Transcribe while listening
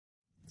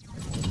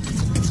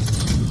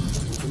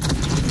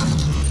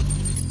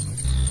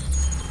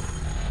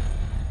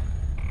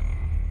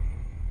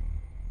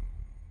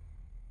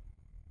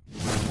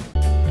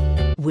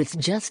With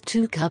just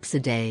 2 cups a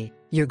day,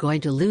 you're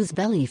going to lose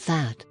belly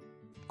fat.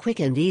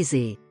 Quick and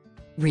easy.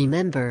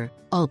 Remember,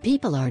 all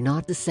people are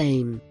not the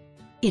same.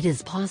 It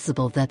is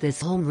possible that this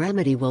home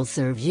remedy will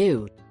serve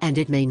you, and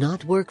it may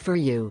not work for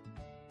you.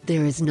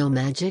 There is no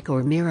magic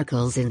or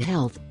miracles in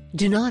health,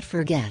 do not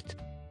forget.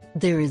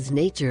 There is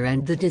nature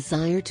and the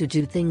desire to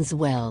do things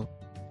well.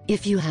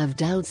 If you have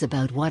doubts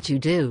about what you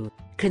do,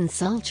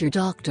 consult your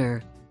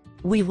doctor.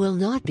 We will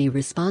not be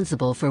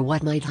responsible for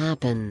what might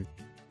happen.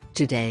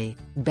 Today,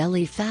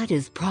 belly fat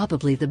is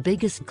probably the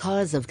biggest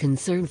cause of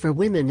concern for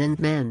women and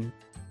men.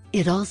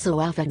 It also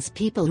affects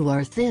people who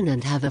are thin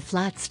and have a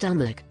flat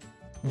stomach.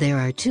 There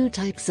are 2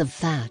 types of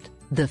fat,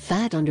 the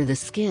fat under the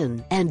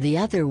skin and the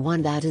other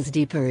one that is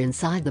deeper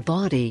inside the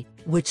body,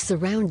 which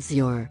surrounds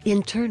your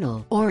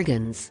internal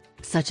organs,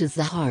 such as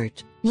the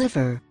heart,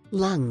 liver,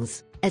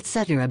 lungs,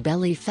 etc.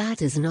 Belly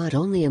fat is not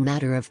only a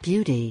matter of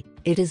beauty,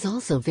 it is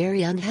also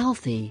very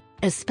unhealthy,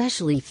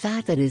 especially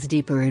fat that is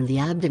deeper in the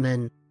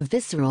abdomen,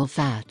 visceral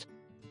fat.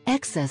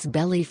 Excess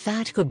belly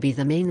fat could be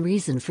the main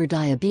reason for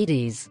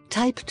diabetes,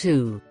 type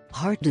 2,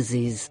 heart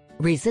disease,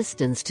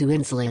 resistance to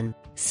insulin,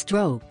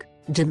 stroke,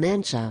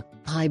 dementia,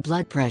 high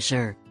blood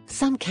pressure,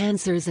 some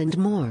cancers and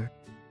more.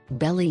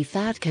 Belly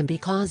fat can be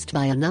caused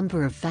by a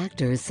number of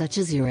factors such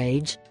as your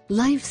age,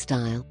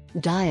 lifestyle,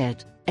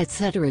 diet,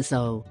 etc.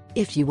 So,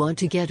 if you want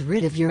to get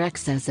rid of your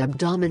excess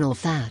abdominal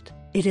fat,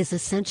 it is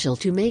essential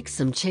to make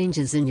some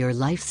changes in your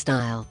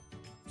lifestyle.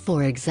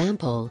 For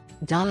example,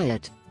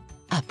 diet.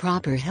 A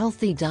proper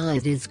healthy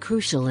diet is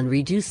crucial in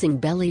reducing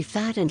belly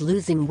fat and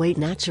losing weight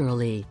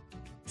naturally.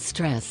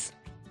 Stress.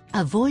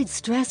 Avoid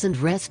stress and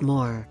rest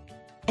more.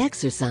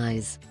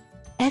 Exercise.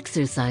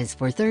 Exercise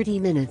for 30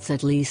 minutes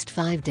at least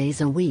 5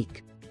 days a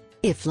week.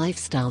 If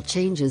lifestyle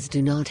changes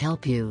do not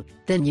help you,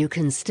 then you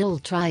can still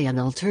try an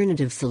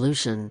alternative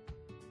solution.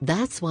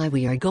 That's why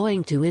we are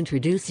going to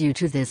introduce you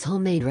to this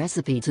homemade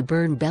recipe to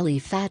burn belly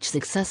fat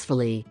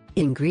successfully.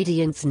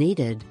 Ingredients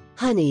needed: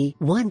 honey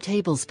 1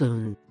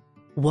 tablespoon,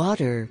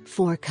 water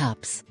 4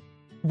 cups,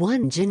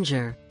 1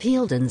 ginger,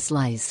 peeled and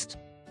sliced,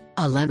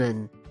 a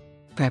lemon.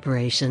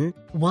 Preparation: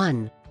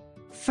 1.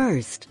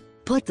 First,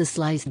 put the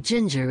sliced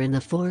ginger in the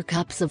 4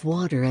 cups of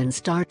water and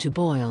start to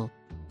boil.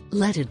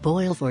 Let it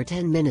boil for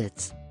 10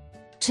 minutes.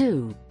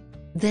 2.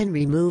 Then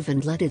remove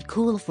and let it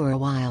cool for a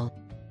while.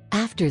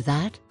 After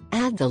that,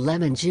 add the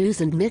lemon juice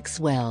and mix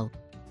well.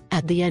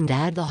 At the end,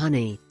 add the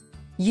honey.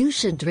 You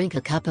should drink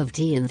a cup of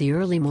tea in the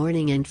early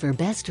morning, and for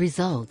best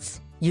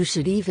results, you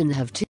should even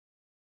have 2